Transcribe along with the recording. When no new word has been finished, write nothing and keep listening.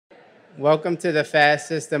Welcome to the FAST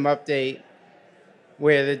System Update,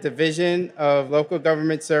 where the Division of Local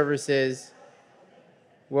Government Services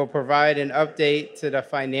will provide an update to the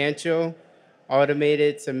Financial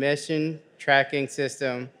Automated Submission Tracking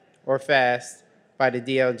System, or FAST, by the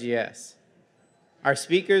DLGS. Our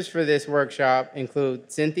speakers for this workshop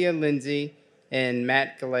include Cynthia, Lindsay, and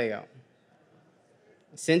Matt Gallello.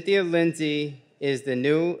 Cynthia Lindsay is the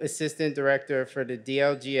new Assistant Director for the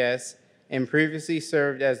DLGS and previously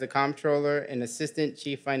served as the Comptroller and Assistant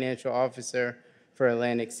Chief Financial Officer for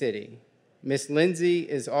Atlantic City. Ms. Lindsay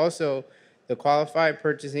is also the Qualified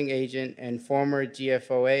Purchasing Agent and former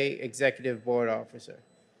GFOA Executive Board Officer.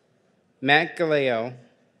 Matt Gallello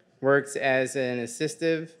works as an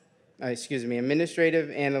administrative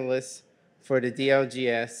analyst for the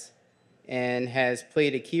DLGS and has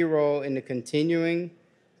played a key role in the continuing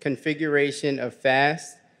configuration of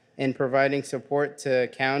FAST and providing support to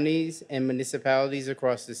counties and municipalities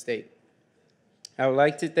across the state. I would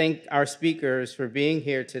like to thank our speakers for being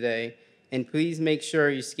here today, and please make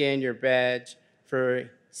sure you scan your badge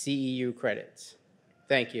for CEU credits.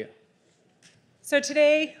 Thank you. So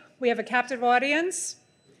today we have a captive audience,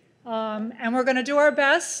 and we're going to do our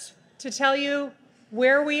best to tell you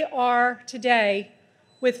where we are today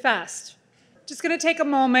with FAST. Just going to take a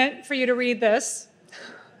moment for you to read this.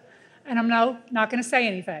 And I'm not going to say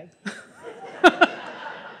anything.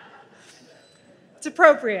 It's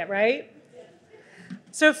appropriate, right?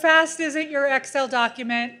 So FAST isn't your Excel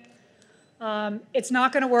document. It's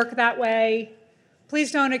not going to work that way.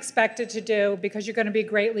 Please don't expect it to do, because you're going to be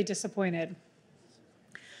greatly disappointed.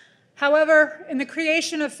 However, in the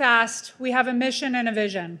creation of FAST, we have a mission and a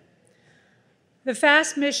vision. The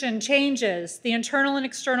FAST mission changes the internal and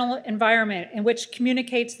external environment in which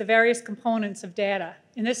communicates the various components of data.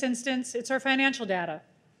 In this instance, it's our financial data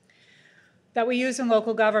that we use in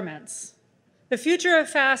local governments. The future of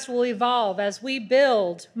FAST will evolve as we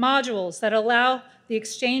build modules that allow the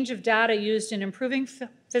exchange of data used in improving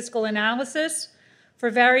fiscal analysis for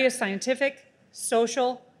various scientific,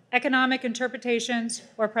 social, economic interpretations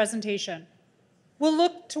or presentation. We'll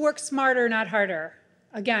look to work smarter, not harder.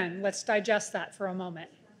 Again, let's digest that for a moment.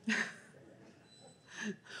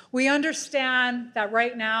 We understand that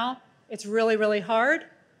right now it's really, really hard,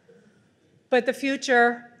 but the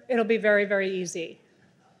future, it'll be very, very easy.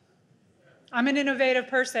 I'm an innovative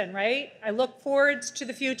person, right? I look forward to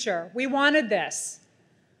the future. We wanted this.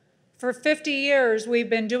 For 50 years, we've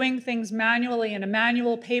been doing things manually in a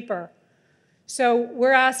manual paper. So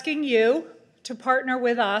we're asking you to partner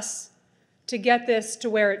with us to get this to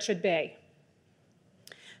where it should be.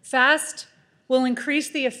 FAST will increase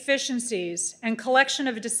the efficiencies and collection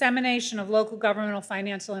of dissemination of local governmental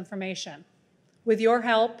financial information with your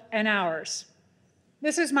help and ours.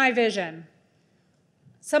 This is my vision.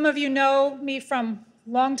 Some of you know me from a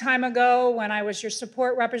long time ago when I was your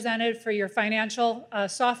support representative for your financial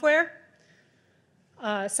software.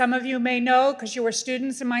 Some of you may know because you were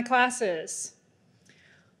students in my classes.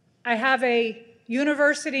 I have a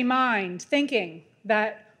university mind thinking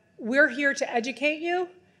that we're here to educate you,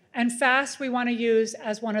 and FAST we want to use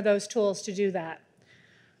as one of those tools to do that.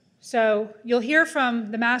 So you'll hear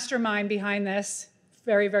from the mastermind behind this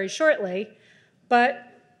very, very shortly,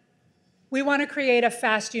 but we want to create a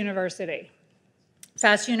FAST university.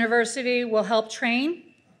 FAST University will help train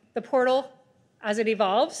the portal as it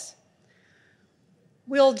evolves.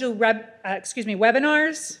 We'll do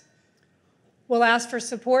webinars. We'll ask for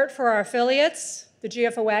support for our affiliates, the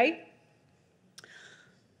GFOA.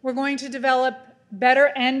 We're going to develop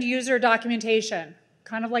better end-user documentation,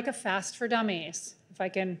 kind of like a FAST for Dummies, if I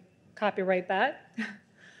can copyright that.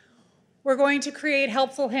 We're going to create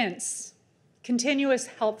helpful hints, continuous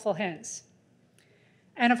helpful hints.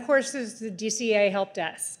 And of course, there's the DCA help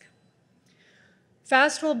desk.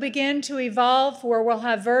 FAST will begin to evolve where we'll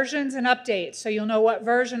have versions and updates, so you'll know what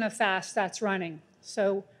version of FAST that's running.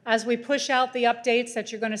 So as we push out the updates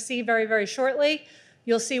that you're going to see very, very shortly,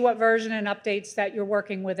 you'll see what version and updates that you're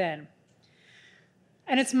working within.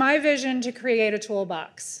 And it's my vision to create a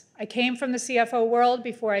toolbox. I came from the CFO world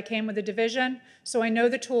before I came with the division, so I know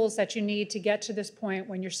the tools that you need to get to this point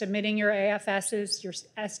when you're submitting your AFSs, your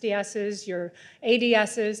SDSs, your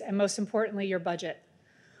ADSs, and most importantly, your budget.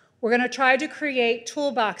 We're going to try to create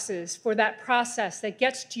toolboxes for that process that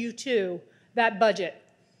gets you to that budget.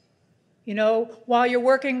 You know, while you're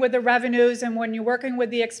working with the revenues and when you're working with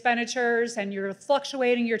the expenditures and you're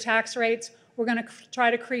fluctuating your tax rates, we're going to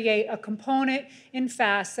try to create a component in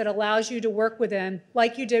FAST that allows you to work within,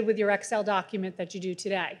 like you did with your Excel document that you do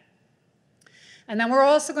today. And then we're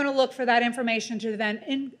also going to look for that information to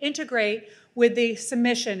then integrate with the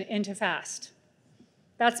submission into FAST.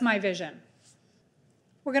 That's my vision.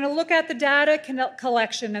 We're going to look at the data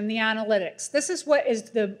collection and the analytics. This is what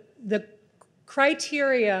is the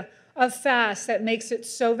criteria of FAST that makes it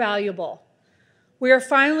so valuable. We are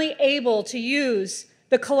finally able to use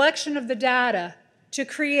the collection of the data to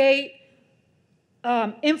create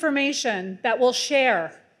information that we'll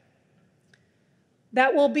share,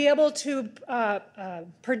 that will be able to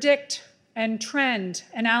predict and trend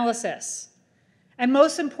analysis. And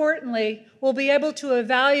most importantly, we'll be able to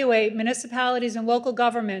evaluate municipalities and local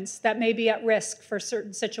governments that may be at risk for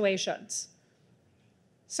certain situations.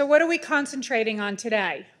 So what are we concentrating on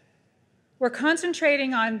today? We're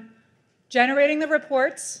concentrating on generating the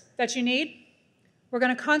reports that you need. We're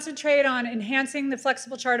going to concentrate on enhancing the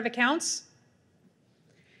flexible chart of accounts.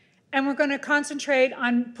 And we're going to concentrate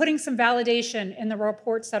on putting some validation in the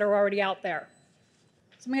reports that are already out there.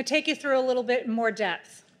 So I'm going to take you through a little bit more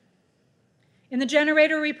depth. In the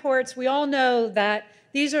generator reports, we all know that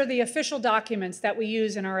these are the official documents that we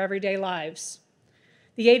use in our everyday lives.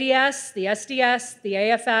 The ADS, the SDS, the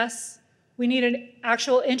AFS. We need an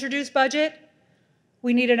actual introduced budget.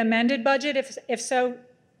 We need an amended budget if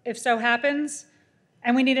so happens.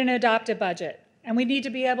 And we need an adopted budget. And we need to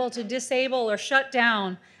be able to disable or shut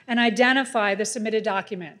down and identify the submitted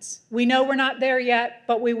documents. We know we're not there yet,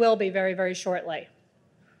 but we will be very, very shortly.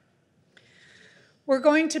 We're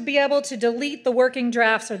going to be able to delete the working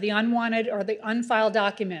drafts or the unwanted or the unfiled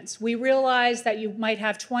documents. We realize that you might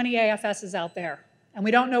have 20 AFSs out there, and we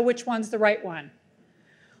don't know which one's the right one.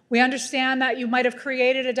 We understand that you might have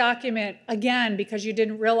created a document, again, because you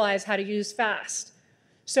didn't realize how to use FAST.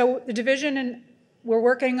 So the division, we're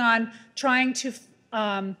working on trying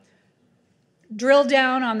to drill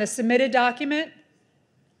down on the submitted document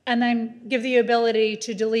and then give the ability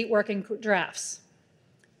to delete working drafts.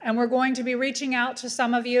 And we're going to be reaching out to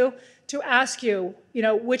some of you to ask you,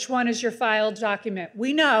 which one is your filed document.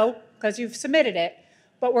 We know, because you've submitted it,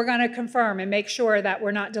 but we're going to confirm and make sure that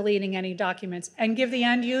we're not deleting any documents and give the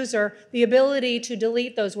end user the ability to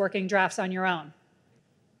delete those working drafts on your own.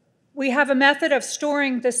 We have a method of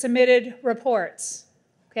storing the submitted reports.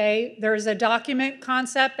 Okay, there's a document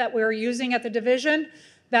concept that we're using at the division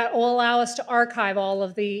that will allow us to archive all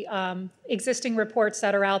of the existing reports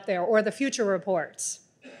that are out there or the future reports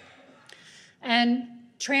and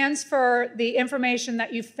transfer the information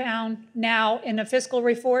that you found now in a fiscal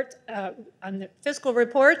report, on the fiscal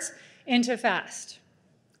reports into FAST.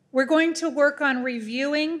 We're going to work on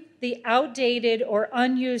reviewing the outdated or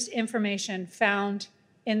unused information found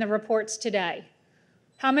in the reports today.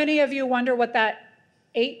 How many of you wonder what that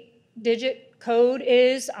 8-digit code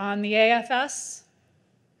is on the AFS?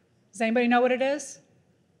 Does anybody know what it is?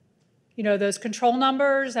 Those control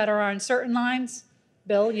numbers that are on certain lines?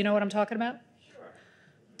 Bill, you know what I'm talking about? Sure.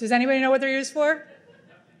 Does anybody know what they're used for?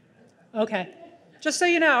 Okay. Just so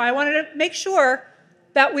you know, I wanted to make sure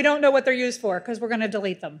that we don't know what they're used for because we're going to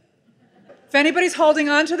delete them. If anybody's holding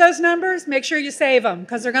on to those numbers, make sure you save them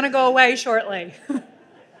because they're going to go away shortly.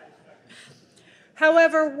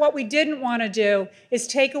 However, what we didn't want to do is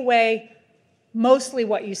take away mostly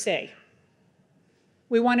what you see.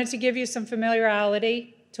 We wanted to give you some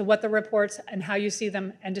familiarity to what the reports and how you see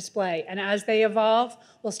them and display. And as they evolve,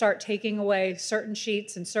 we'll start taking away certain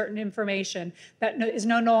sheets and certain information that is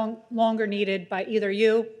no longer needed by either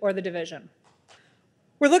you or the division.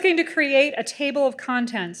 We're looking to create a table of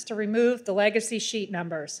contents to remove the legacy sheet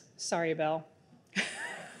numbers. Sorry, Bill.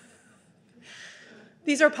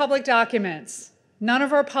 These are public documents. None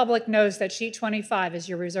of our public knows that sheet 25 is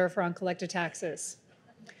your reserve for uncollected taxes.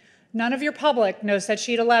 None of your public knows that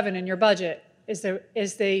sheet 11 in your budget is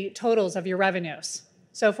the totals of your revenues,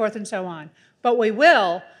 so forth and so on. But we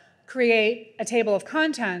will create a table of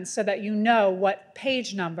contents so that you know what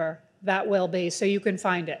page number that will be so you can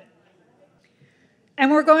find it.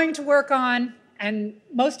 And we're going to work on, and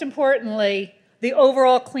most importantly, the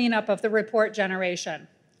overall cleanup of the report generation.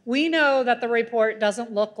 We know that the report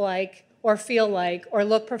doesn't look like or feel like or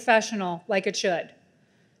look professional like it should.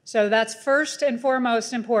 So that's first and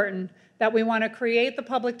foremost important, that we want to create the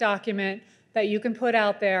public document that you can put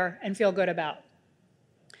out there and feel good about.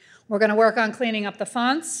 We're going to work on cleaning up the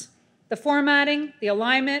fonts, the formatting, the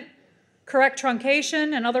alignment, correct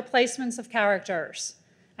truncation, and other placements of characters.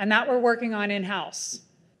 And that we're working on in-house.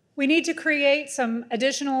 We need to create some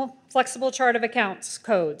additional flexible chart of accounts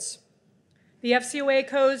codes. The FCOA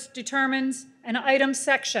codes determines an item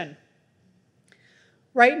section.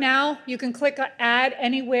 Right now, you can click Add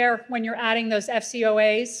anywhere when you're adding those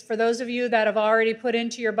FCOAs. For those of you that have already put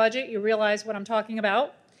into your budget, you realize what I'm talking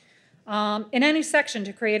about. In any section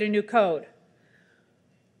to create a new code.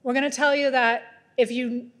 We're going to tell you that if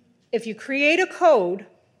you create a code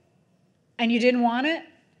and you didn't want it,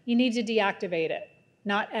 you need to deactivate it.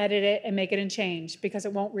 not edit it and make it and change, because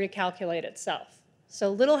it won't recalculate itself.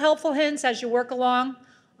 So little helpful hints as you work along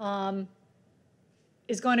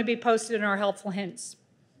is going to be posted in our helpful hints.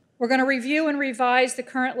 We're going to review and revise the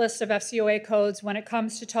current list of FCOA codes when it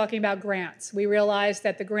comes to talking about grants. We realize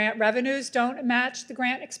that the grant revenues don't match the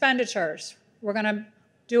grant expenditures. We're going to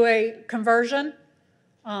do a conversion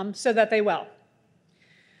so that they will.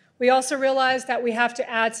 We also realize that we have to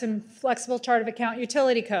add some flexible chart of account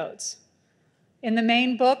utility codes. In the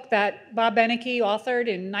main book that Bob Beneke authored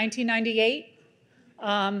in 1998,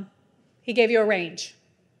 he gave you a range.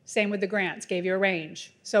 Same with the grants, gave you a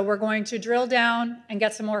range. So we're going to drill down and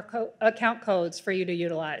get some more account codes for you to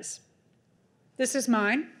utilize. This is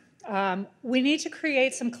mine. We need to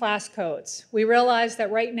create some class codes. We realize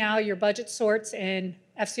that right now your budget sorts in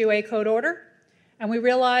FCOA code order, and we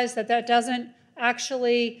realize that that doesn't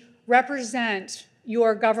actually represent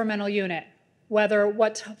your governmental unit, whether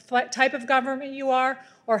what type of government you are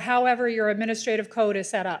or however your administrative code is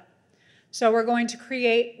set up. So we're going to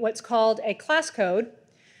create what's called a class code,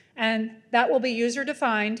 and that will be user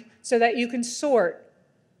defined so that you can sort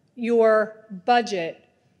your budget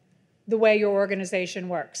the way your organization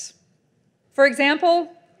works. For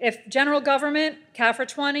example, if general government, CAFR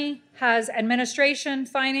 20, has administration,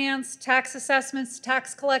 finance, tax assessments,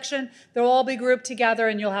 tax collection, they'll all be grouped together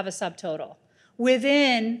and you'll have a subtotal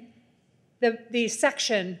within the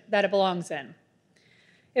section that it belongs in.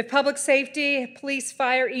 If public safety, police,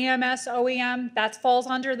 fire, EMS, OEM, that falls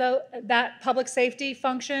under that public safety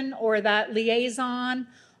function or that liaison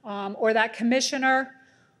or that commissioner,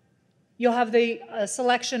 you'll have the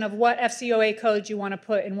selection of what FCOA codes you want to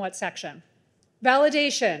put in what section.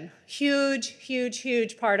 Validation, huge, huge,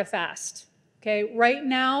 huge part of FAST. Okay, right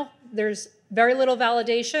now there's very little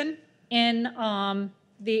validation in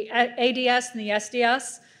the ADS and the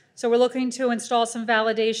SDS. So we're looking to install some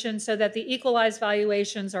validation so that the equalized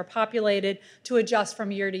valuations are populated to adjust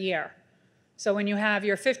from year to year. So when you have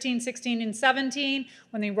your 15, 16, and 17,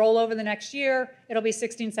 when they roll over the next year, it'll be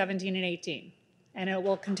 16, 17, and 18, and it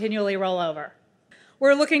will continually roll over.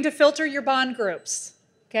 We're looking to filter your bond groups.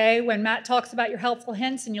 Okay, when Matt talks about your helpful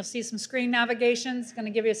hints, and you'll see some screen navigation, it's going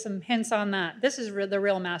to give you some hints on that. This is the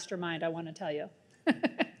real mastermind, I want to tell you.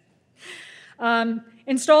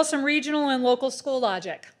 Install some regional and local school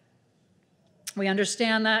logic. We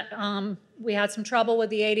understand that we had some trouble with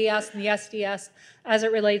the ADS and the SDS as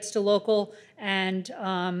it relates to local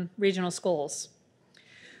and regional schools.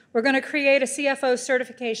 We're going to create a CFO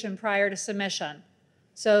certification prior to submission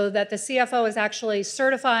so that the CFO is actually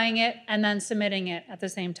certifying it and then submitting it at the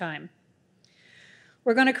same time.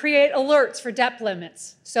 We're going to create alerts for debt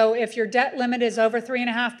limits. So if your debt limit is over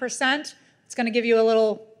 3.5%, it's going to give you a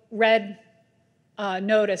little red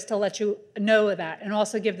notice to let you know that, and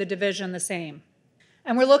also give the division the same.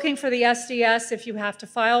 And we're looking for the SDS, if you have to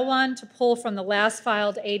file one, to pull from the last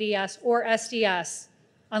filed ADS or SDS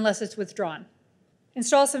unless it's withdrawn.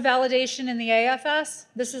 Install some validation in the AFS.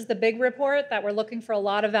 This is the big report that we're looking for a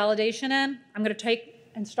lot of validation in. I'm going to take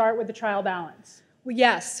and start with the trial balance.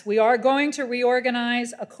 Yes, we are going to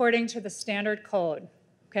reorganize according to the standard code.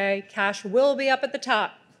 Okay, cash will be up at the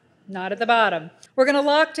top, not at the bottom. We're going to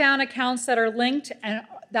lock down accounts that are linked and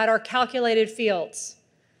that are calculated fields.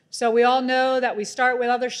 So we all know that we start with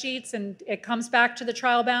other sheets and it comes back to the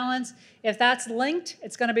trial balance. If that's linked,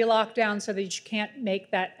 it's going to be locked down so that you can't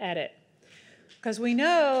make that edit. Because we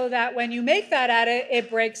know that when you make that edit, it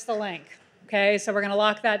breaks the link. Okay, so we're going to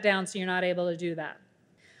lock that down so you're not able to do that.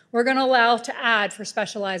 We're going to allow to add for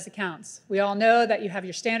specialized accounts. We all know that you have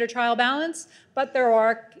your standard trial balance, but there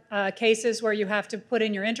are cases where you have to put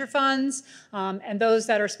in your interfunds and those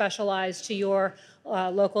that are specialized to your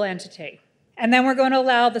local entity. And then we're going to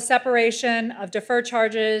allow the separation of deferred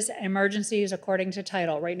charges and emergencies according to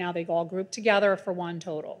title. Right now, they all group together for one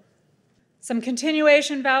total. Some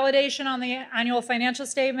continuation validation on the annual financial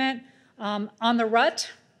statement. On the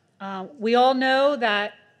RUT, we all know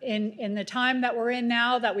that in the time that we're in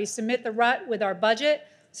now that we submit the RUT with our budget,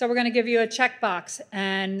 so we're going to give you a checkbox,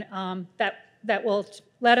 and that will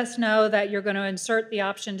let us know that you're going to insert the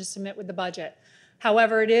option to submit with the budget.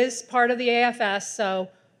 However, it is part of the AFS, so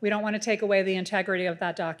we don't want to take away the integrity of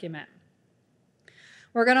that document.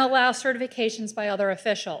 We're going to allow certifications by other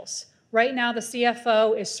officials. Right now, the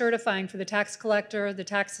CFO is certifying for the tax collector, the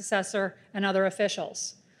tax assessor, and other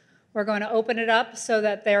officials. We're going to open it up so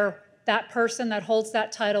that that person that holds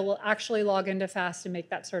that title will actually log into FAST and make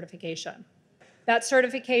that certification. That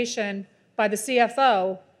certification by the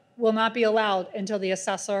CFO will not be allowed until the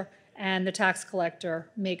assessor and the tax collector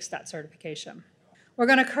makes that certification. We're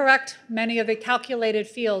going to correct many of the calculated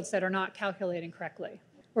fields that are not calculating correctly.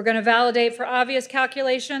 We're going to validate for obvious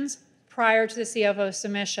calculations, prior to the CFO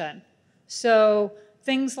submission. So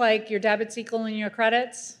things like your debits equaling your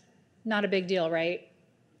credits, not a big deal, right?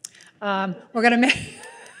 We're going to make,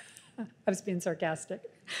 I was being sarcastic.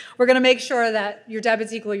 We're going to make sure that your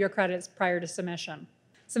debits equal your credits prior to submission.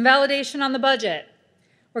 Some validation on the budget.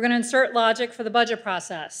 We're going to insert logic for the budget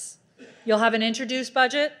process. You'll have an introduced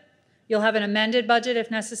budget, you'll have an amended budget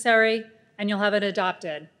if necessary, and you'll have it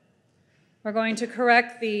adopted. We're going to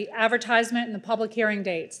correct the advertisement and the public hearing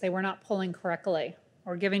dates. They were not pulling correctly,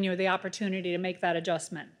 or giving you the opportunity to make that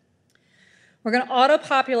adjustment. We're going to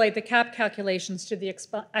auto-populate the cap calculations to the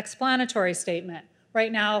explanatory statement.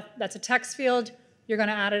 Right now, that's a text field. You're going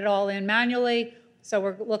to add it all in manually. So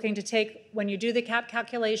we're looking to take, when you do the cap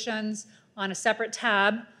calculations on a separate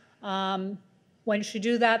tab, once you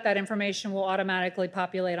do that, that information will automatically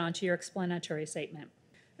populate onto your explanatory statement.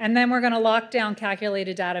 And then we're going to lock down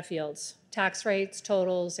calculated data fields, tax rates,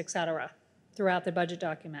 totals, et cetera, throughout the budget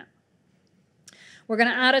document. We're going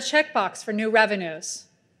to add a checkbox for new revenues.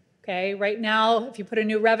 Okay, right now, if you put a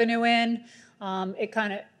new revenue in,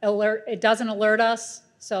 it doesn't alert us,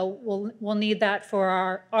 so we'll need that for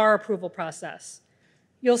our approval process.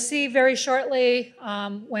 You'll see very shortly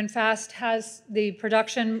when FAST has the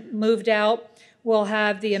production moved out, we'll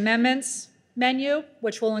have the amendments menu,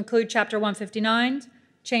 which will include Chapter 159,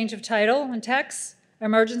 change of title and text,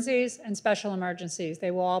 emergencies, and special emergencies.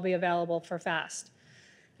 They will all be available for FAST.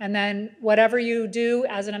 And then whatever you do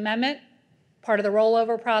as an amendment, part of the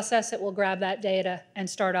rollover process, it will grab that data and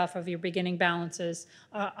start off of your beginning balances,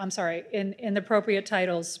 in the appropriate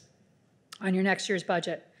titles on your next year's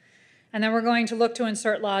budget. And then we're going to look to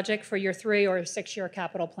insert logic for your 3 or 6-year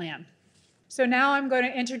capital plan. So now I'm going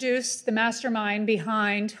to introduce the mastermind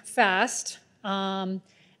behind FAST, and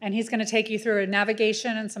he's going to take you through a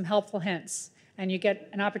navigation and some helpful hints. And you get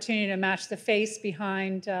an opportunity to match the face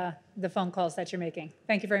behind the phone calls that you're making.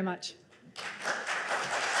 Thank you very much.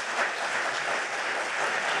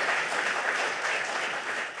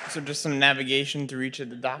 So just some navigation through each of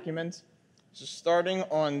the documents. So starting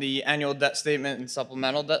on the annual debt statement and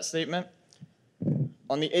supplemental debt statement.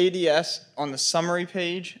 On the ADS, on the summary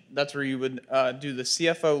page, that's where you would do the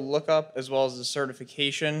CFO lookup as well as the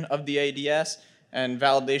certification of the ADS, and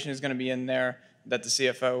validation is going to be in there that the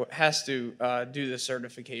CFO has to do the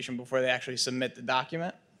certification before they actually submit the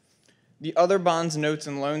document. The other bonds, notes,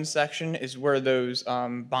 and loans section is where those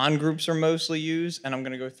bond groups are mostly used, and I'm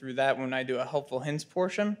going to go through that when I do a helpful hints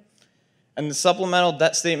portion. And the supplemental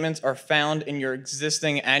debt statements are found in your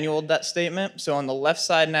existing annual debt statement. So on the left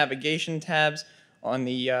side navigation tabs, on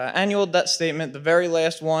the annual debt statement, the very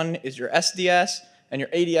last one is your SDS, and your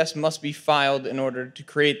ADS must be filed in order to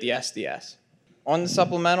create the SDS. On the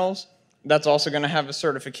supplementals, that's also going to have a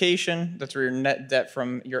certification. That's where your net debt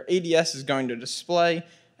from your ADS is going to display,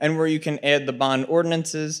 and where you can add the bond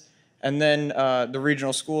ordinances. And then the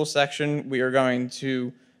regional school section, we are going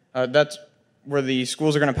to, that's where the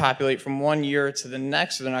schools are going to populate from one year to the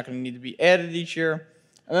next, so they're not going to need to be added each year.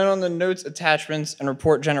 And then on the notes, attachments, and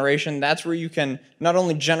report generation, that's where you can not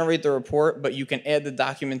only generate the report, but you can add the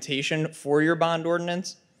documentation for your bond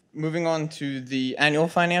ordinance. Moving on to the annual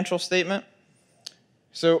financial statement.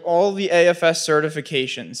 So all the AFS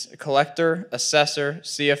certifications, collector, assessor,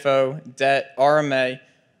 CFO, debt, RMA,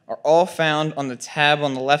 are all found on the tab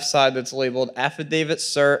on the left side that's labeled Affidavit,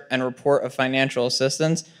 Cert, and Report of Financial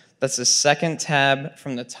Assistance. That's the second tab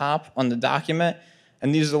from the top on the document.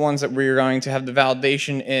 And these are the ones that we're going to have the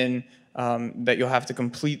validation in, that you'll have to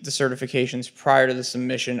complete the certifications prior to the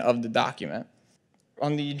submission of the document.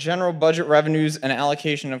 On the general budget revenues and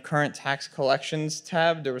allocation of current tax collections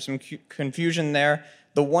tab, there was some confusion there.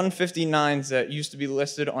 The 159s that used to be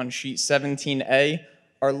listed on sheet 17A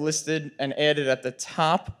are listed and added at the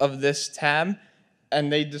top of this tab,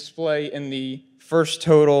 and they display in the first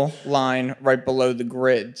total line right below the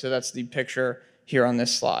grid. So that's the picture here on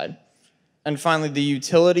this slide. And finally, the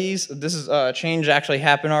utilities. This is a change actually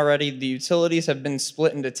happened already. The utilities have been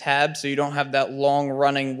split into tabs, so you don't have that long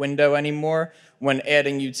running window anymore when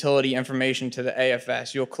adding utility information to the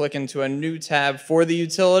AFS. You'll click into a new tab for the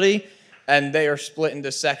utility, and they are split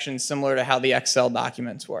into sections similar to how the Excel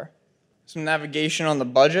documents were. Some navigation on the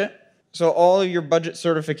budget. So all of your budget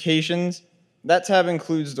certifications, that tab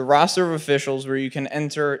includes the roster of officials where you can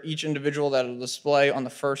enter each individual that will display on the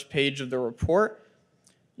first page of the report.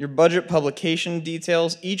 Your budget publication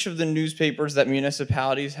details, each of the newspapers that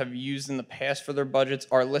municipalities have used in the past for their budgets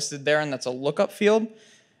are listed there, and that's a lookup field.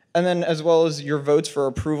 And then as well as your votes for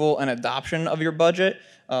approval and adoption of your budget.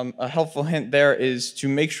 A helpful hint there is to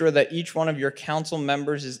make sure that each one of your council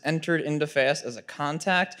members is entered into FAST as a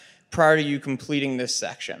contact prior to you completing this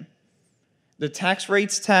section. The tax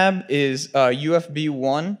rates tab is UFB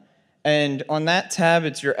 1, And on that tab,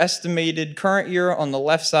 it's your estimated current year on the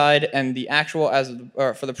left side and the actual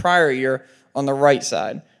for the prior year on the right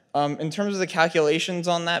side. In terms of the calculations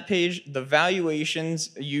on that page, the valuations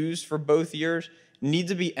used for both years need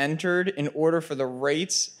to be entered in order for the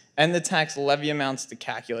rates and the tax levy amounts to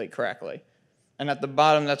calculate correctly. And at the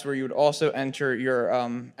bottom, that's where you would also enter your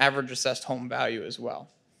average assessed home value as well.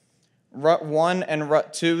 RUT 1 and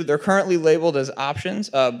RUT 2, they're currently labeled as options,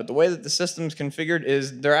 but the way that the system's configured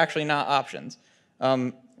is they're actually not options.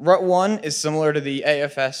 RUT 1 is similar to the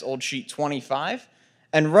AFS old sheet 25,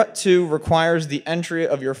 and RUT 2 requires the entry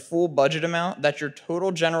of your full budget amount, that's your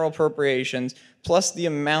total general appropriations, plus the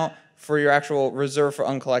amount for your actual reserve for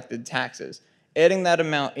uncollected taxes. Adding that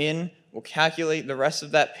amount in will calculate the rest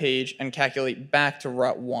of that page and calculate back to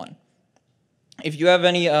RUT 1. If you have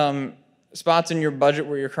any spots in your budget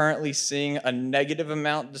where you're currently seeing a negative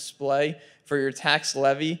amount display for your tax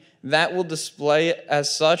levy, that will display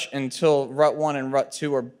as such until RUT 1 and RUT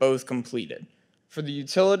 2 are both completed. For the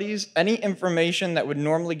utilities, any information that would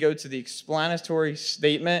normally go to the explanatory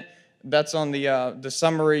statement that's on the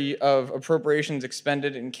summary of appropriations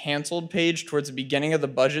expended and canceled page towards the beginning of the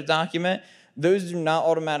budget document, those do not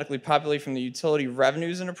automatically populate from the utility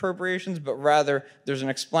revenues and appropriations, but rather there's an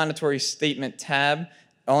explanatory statement tab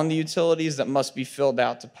on the utilities that must be filled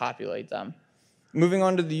out to populate them. Moving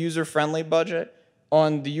on to the user-friendly budget,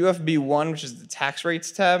 on the UFB1, which is the tax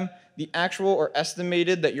rates tab, the actual or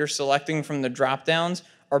estimated that you're selecting from the drop-downs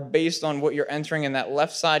are based on what you're entering in that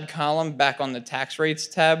left side column back on the tax rates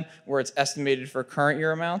tab where it's estimated for current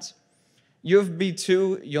year amounts.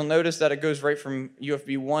 UFB2, you'll notice that it goes right from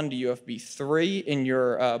UFB1 to UFB3 in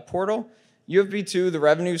your portal. UFB2, the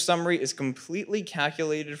revenue summary, is completely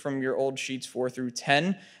calculated from your old sheets 4 through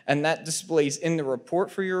 10, and that displays in the report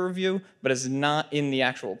for your review, but is not in the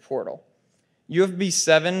actual portal.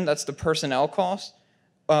 UFB7, that's the personnel cost.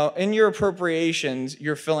 In your appropriations,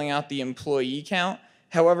 you're filling out the employee count.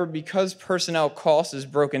 However, because personnel cost is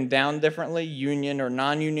broken down differently, union or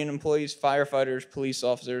non-union employees, firefighters, police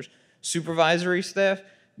officers, supervisory staff,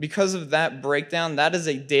 because of that breakdown, that is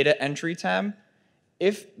a data entry tab.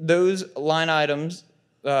 If those line items,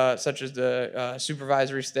 such as the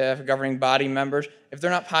supervisory staff, governing body members, if they're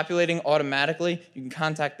not populating automatically, you can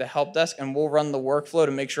contact the help desk and we'll run the workflow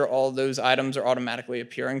to make sure all of those items are automatically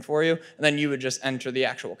appearing for you, and then you would just enter the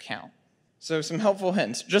actual count. So some helpful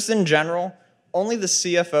hints. Just in general, only the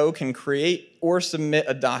CFO can create or submit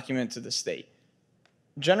a document to the state.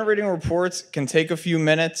 Generating reports can take a few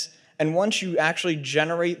minutes, and once you actually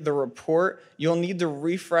generate the report, you'll need to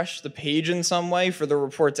refresh the page in some way for the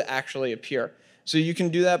report to actually appear. So you can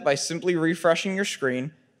do that by simply refreshing your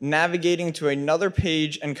screen, navigating to another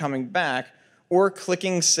page and coming back, or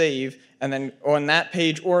clicking save, and then on that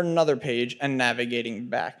page or another page and navigating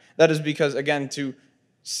back. That is because, again, to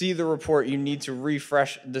see the report, you need to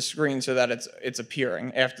refresh the screen so that it's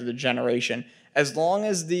appearing after the generation. As long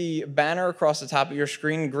as the banner across the top of your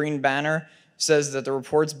screen, green banner, says that the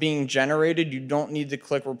report's being generated, you don't need to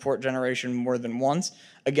click report generation more than once.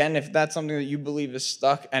 Again, if that's something that you believe is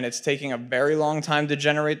stuck and it's taking a very long time to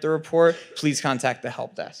generate the report, please contact the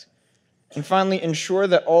help desk. And finally, ensure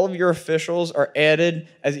that all of your officials are added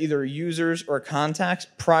as either users or contacts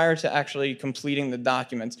prior to actually completing the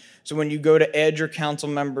documents. So when you go to add your council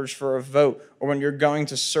members for a vote, or when you're going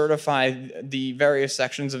to certify the various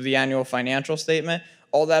sections of the annual financial statement,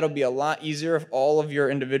 all that'll be a lot easier if all of your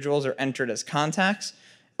individuals are entered as contacts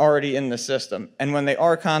already in the system. And when they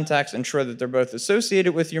are contacts, ensure that they're both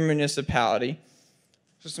associated with your municipality.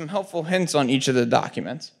 So some helpful hints on each of the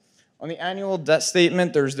documents. On the annual debt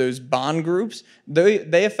statement, there's those bond groups.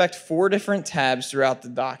 They affect 4 different tabs throughout the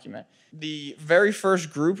document. The very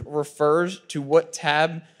first group refers to what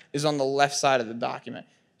tab is on the left side of the document.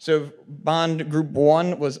 So bond group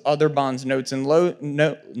 1 was other bonds, notes, and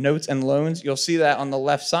loans. You'll see that on the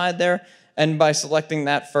left side there. And by selecting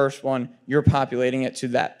that first one, you're populating it to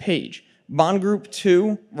that page. Bond group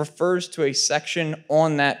 2 refers to a section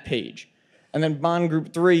on that page. And then bond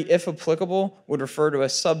group 3, if applicable, would refer to a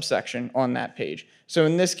subsection on that page. So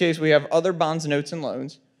in this case, we have other bonds, notes, and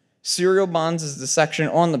loans. Serial bonds is the section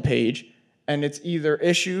on the page, and it's either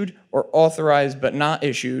issued or authorized but not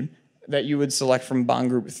issued that you would select from bond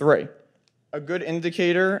group 3. A good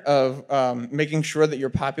indicator of making sure that you're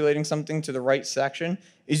populating something to the right section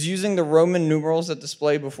is using the Roman numerals that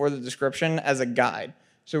display before the description as a guide.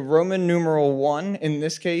 So Roman numeral 1, in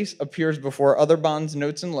this case, appears before other bonds,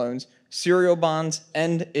 notes, and loans, serial bonds,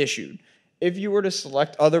 and issued. If you were to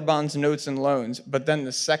select other bonds, notes, and loans, but then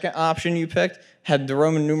the second option you picked had the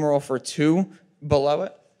Roman numeral for 2 below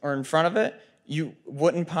it or in front of it, you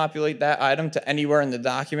wouldn't populate that item to anywhere in the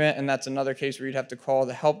document, and that's another case where you'd have to call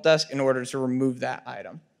the help desk in order to remove that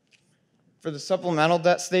item. For the supplemental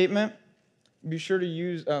debt statement, be sure to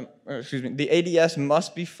use, the ADS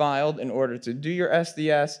must be filed in order to do your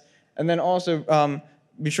SDS, and then also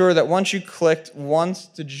be sure that once you clicked once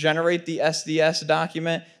to generate the SDS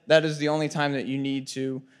document, that is the only time that you need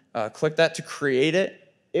to click that to create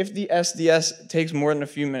it. If the SDS takes more than a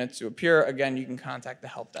few minutes to appear, again, you can contact the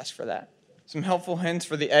help desk for that. Some helpful hints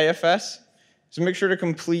for the AFS. So make sure to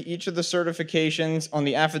complete each of the certifications on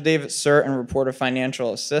the affidavit, cert, and report of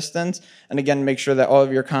financial assistance. And again, make sure that all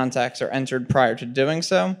of your contacts are entered prior to doing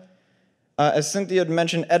so. As Cynthia had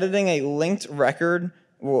mentioned, editing a linked record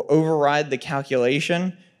will override the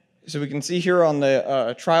calculation. So we can see here on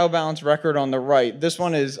the trial balance record on the right, this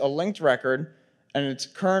one is a linked record, and it's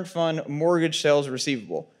current fund mortgage sales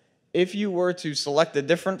receivable. If you were to select a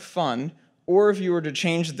different fund, or if you were to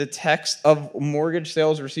change the text of mortgage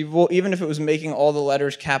sales receivable, even if it was making all the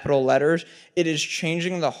letters capital letters, it is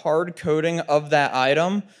changing the hard coding of that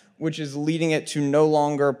item, which is leading it to no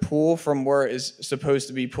longer pull from where it is supposed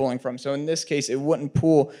to be pulling from. So in this case, it wouldn't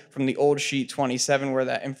pull from the old sheet 27 where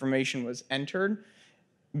that information was entered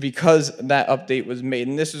because that update was made.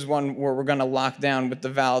 And this is one where we're going to lock down with the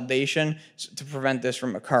validation to prevent this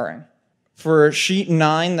from occurring. For sheet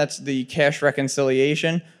 9, that's the cash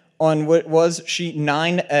reconciliation. On what was sheet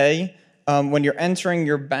 9A, when you're entering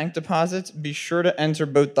your bank deposits, be sure to enter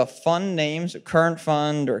both the fund names, current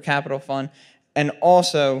fund or capital fund, and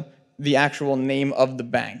also the actual name of the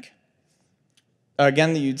bank.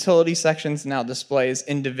 Again, the utility sections now displays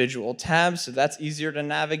individual tabs, so that's easier to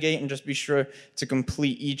navigate, and just be sure to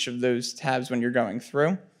complete each of those tabs when you're going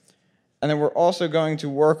through. And then we're also going to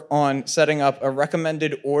work on setting up a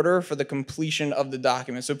recommended order for the completion of the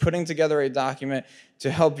document. So putting together a document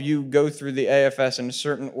to help you go through the AFS in a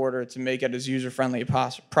certain order to make it as user-friendly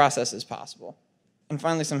a process as possible. And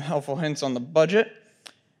finally, some helpful hints on the budget.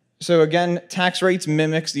 So again, tax rates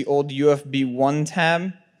mimics the old UFB1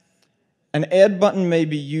 tab. An add button may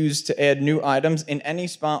be used to add new items in any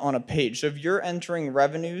spot on a page. So if you're entering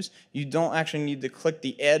revenues, you don't actually need to click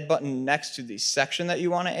the add button next to the section that you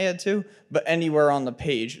want to add to, but anywhere on the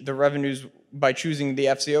page. The revenues, by choosing the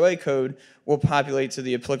FCOA code, will populate to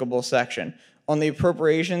the applicable section. On the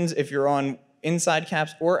appropriations, if you're on inside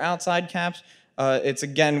caps or outside caps, it's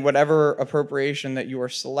again, whatever appropriation that you are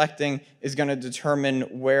selecting is going to determine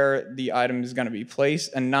where the item is going to be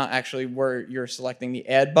placed and not actually where you're selecting the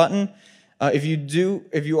add button. If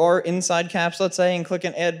you are inside caps, let's say, and click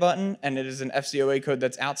an add button, and it is an FCOA code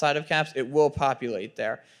that's outside of caps, it will populate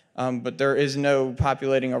there. But there is no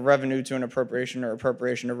populating a revenue to an appropriation or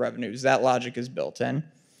appropriation to revenues. That logic is built in.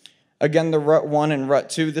 Again, the RUT 1 and RUT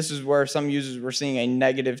 2, this is where some users were seeing a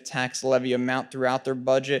negative tax levy amount throughout their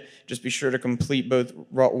budget. Just be sure to complete both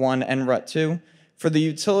RUT 1 and RUT 2. For the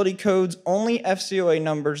utility codes, only FCOA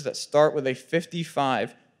numbers that start with a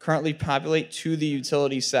 55 currently populate to the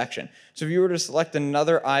utility section. So if you were to select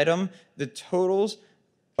another item, the totals,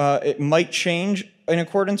 it might change in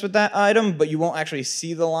accordance with that item, but you won't actually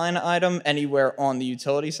see the line item anywhere on the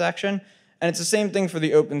utility section. And it's the same thing for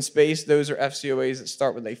the open space. Those are FCOAs that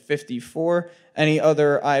start with a 54. Any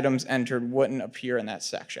other items entered wouldn't appear in that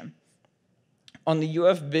section. On the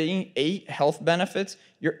UFB 8 health benefits,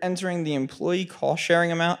 you're entering the employee cost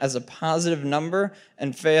sharing amount as a positive number,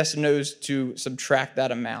 and FAST knows to subtract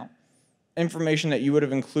that amount. Information that you would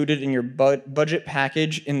have included in your budget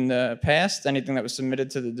package in the past, anything that was submitted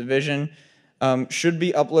to the division, should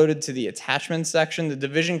be uploaded to the attachment section. The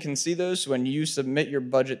division can see those, so when you submit your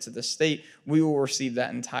budget to the state, we will receive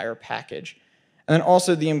that entire package. And then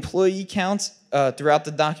also the employee counts throughout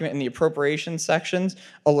the document in the appropriation sections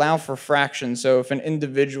allow for fractions. So if an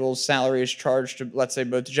individual's salary is charged to, let's say,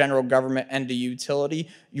 both general government and a utility,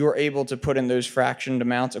 you're able to put in those fractioned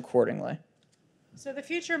amounts accordingly. So the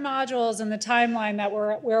future modules and the timeline that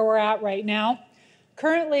where we're at right now,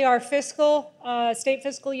 currently our state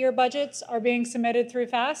fiscal year budgets are being submitted through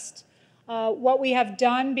FAST. What we have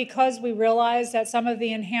done, because we realize that some of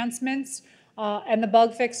the enhancements and the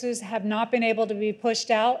bug fixes have not been able to be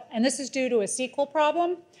pushed out, and this is due to a SQL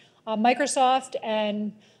problem. Microsoft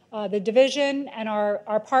and the division and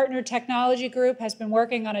our partner technology group has been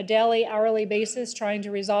working on a daily, hourly basis trying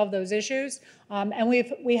to resolve those issues, and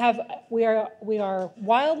we are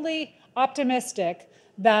wildly optimistic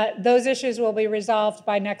that those issues will be resolved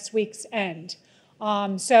by next week's end.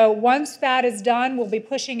 So once that is done, we'll be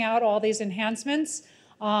pushing out all these enhancements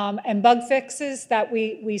and bug fixes that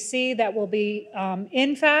we see that will be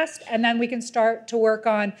in FAST, and then we can start to work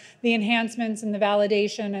on the enhancements and the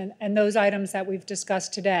validation and those items that we've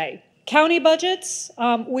discussed today. County budgets,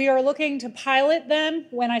 we are looking to pilot them.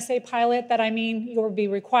 When I say pilot, that I mean you'll be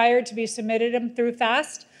required to be submitted them through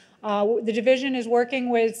FAST. The division is working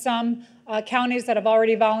with some counties that have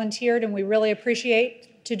already volunteered, and we really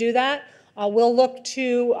appreciate to do that. We'll look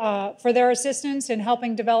to for their assistance in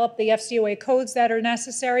helping develop the FCOA codes that are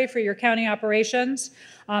necessary for your county operations,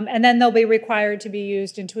 and then they'll be required to be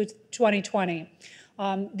used in 2020.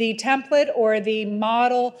 The template or the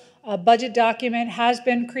model budget document has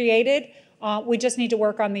been created. We just need to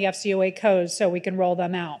work on the FCOA codes so we can roll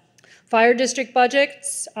them out. Fire district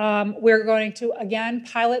budgets, we're going to, again,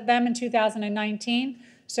 pilot them in 2019.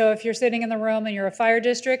 So if you're sitting in the room and you're a fire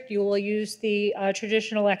district, you will use the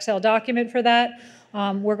traditional Excel document for that.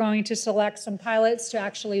 We're going to select some pilots to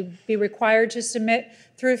actually be required to submit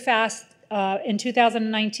through FAST in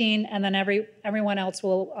 2019, and then everyone else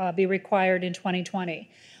will be required in 2020.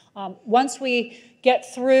 Once we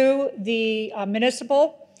get through the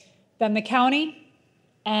municipal, then the county,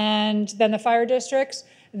 and then the fire districts,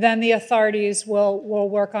 then the authorities will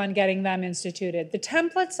work on getting them instituted. The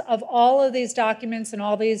templates of all of these documents and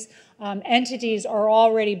all these entities are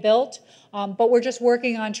already built, but we're just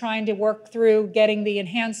working on trying to work through getting the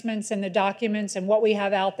enhancements and the documents and what we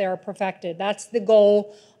have out there perfected. That's the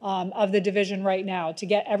goal of the division right now, to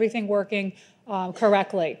get everything working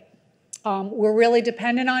correctly. We're really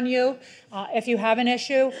dependent on you. If you have an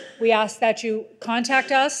issue, we ask that you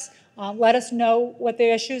contact us. Let us know what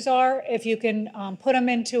the issues are. If you can put them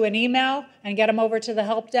into an email and get them over to the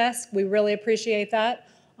help desk, we really appreciate that.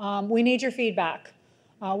 We need your feedback.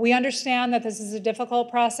 We understand that this is a difficult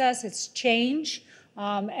process. It's change,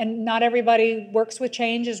 and not everybody works with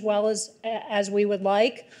change as well as we would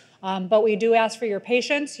like. But we do ask for your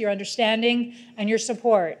patience, your understanding, and your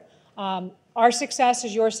support. Our success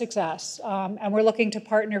is your success, and we're looking to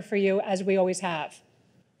partner for you as we always have.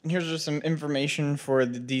 And here's just some information for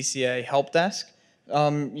the DCA help desk.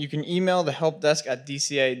 You can email the help desk at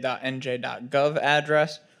dca.nj.gov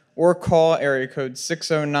address or call area code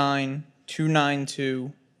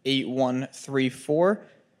 609-292-8134.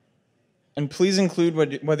 And please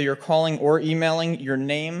include, whether you're calling or emailing, your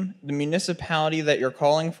name, the municipality that you're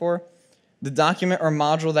calling for, the document or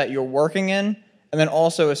module that you're working in, and then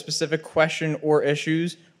also a specific question or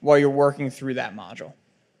issues while you're working through that module.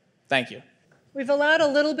 Thank you. We've allowed a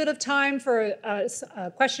little bit of time for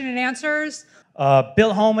question and answers.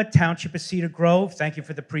 Bill Homer, Township of Cedar Grove. Thank you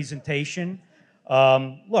for the presentation.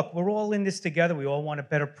 Look, we're all in this together. We all want a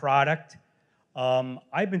better product.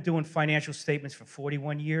 I've been doing financial statements for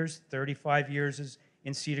 41 years, 35 years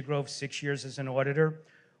in Cedar Grove, 6 years as an auditor.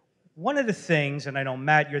 One of the things, and I know,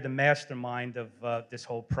 Matt, you're the mastermind of this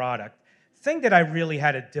whole product, thing that I really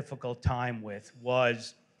had a difficult time with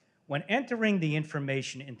was when entering the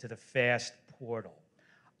information into the FAST portal.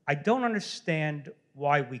 I don't understand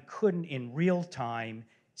why we couldn't in real time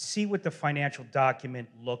see what the financial document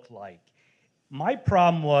looked like. My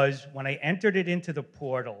problem was when I entered it into the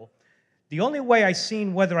portal, the only way I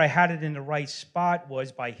seen whether I had it in the right spot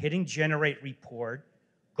was by hitting generate report,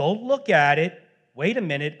 go look at it, wait a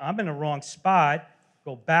minute, I'm in the wrong spot,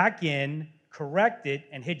 go back in, correct it,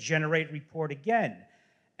 and hit generate report again.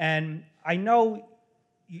 And I know,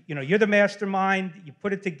 you're the mastermind, you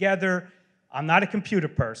put it together. I'm not a computer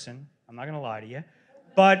person, I'm not gonna lie to you,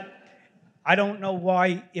 but I don't know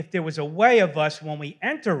why, if there was a way of us, when we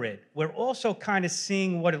enter it, we're also kind of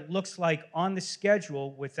seeing what it looks like on the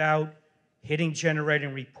schedule without hitting generate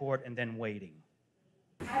and report and then waiting.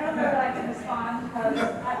 I don't know that I can respond because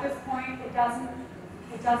at this point it doesn't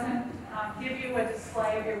give you a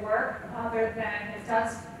display of your work other than it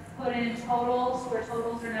does put in totals where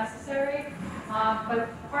totals are necessary. But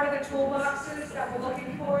part of the toolboxes that we're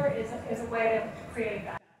looking for is a way to create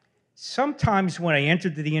that. Sometimes when I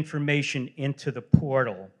entered the information into the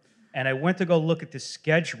portal and I went to go look at the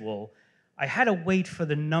schedule, I had to wait for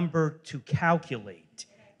the number to calculate.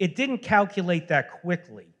 It didn't calculate that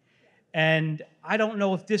quickly. And I don't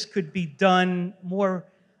know if this could be done more.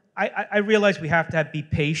 I realize we have to be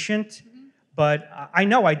patient, but I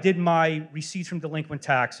know I did my receipts from delinquent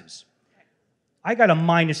taxes. I got a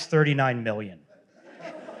minus 39 million,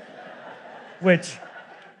 which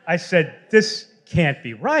I said, this can't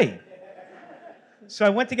be right. So I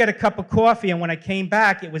went to get a cup of coffee, and when I came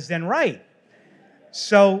back, it was then right.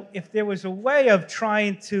 So if there was a way of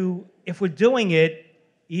trying to, if we're doing it,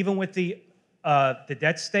 even with the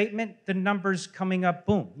debt statement, the numbers coming up,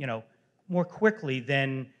 boom, more quickly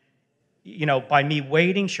than, by me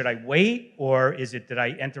waiting. Should I wait, or is it, did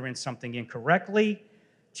I enter in something incorrectly?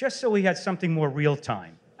 Just so we had something more real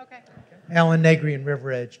time. Okay. Alan Negri in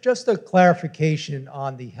River Edge. Just a clarification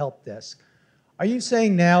on the help desk. Are you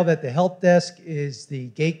saying now that the help desk is the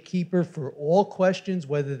gatekeeper for all questions,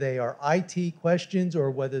 whether they are IT questions or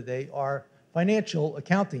whether they are financial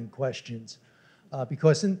accounting questions?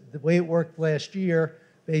 Because in the way it worked last year,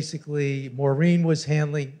 basically Maureen was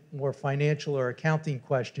handling more financial or accounting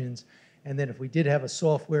questions, and then if we did have a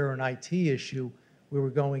software or an IT issue, we were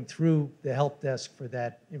going through the help desk for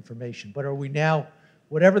that information. But are we now,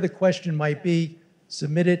 whatever the question might be,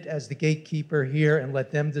 submit it as the gatekeeper here and let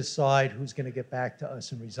them decide who's going to get back to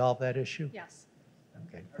us and resolve that issue? Yes.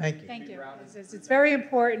 Okay, thank you. Thank you. It's very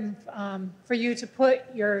important for you to put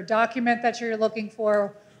your document that you're looking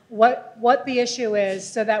for, what the issue is,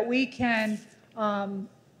 so that we can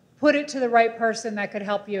put it to the right person that could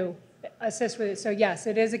help you assist with it. So yes,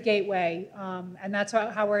 it is a gateway, and that's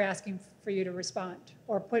how we're asking for you to respond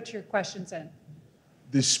or put your questions in.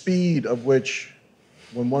 The speed of which,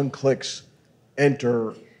 when one clicks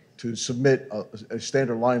enter to submit a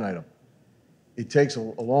standard line item, it takes a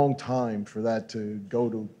long time for that to go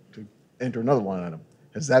to enter another line item.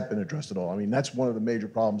 Has that been addressed at all? I mean, that's one of the major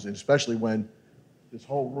problems, especially when this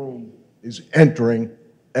whole room is entering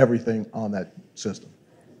everything on that system.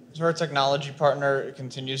 So our technology partner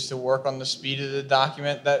continues to work on the speed of the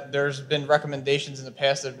document. That there's been recommendations in the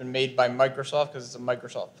past that have been made by Microsoft, because it's a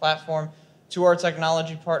Microsoft platform, to our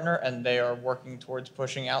technology partner, and they are working towards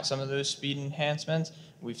pushing out some of those speed enhancements.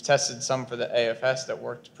 We've tested some for the AFS that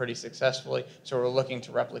worked pretty successfully, so we're looking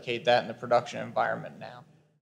to replicate that in the production environment now.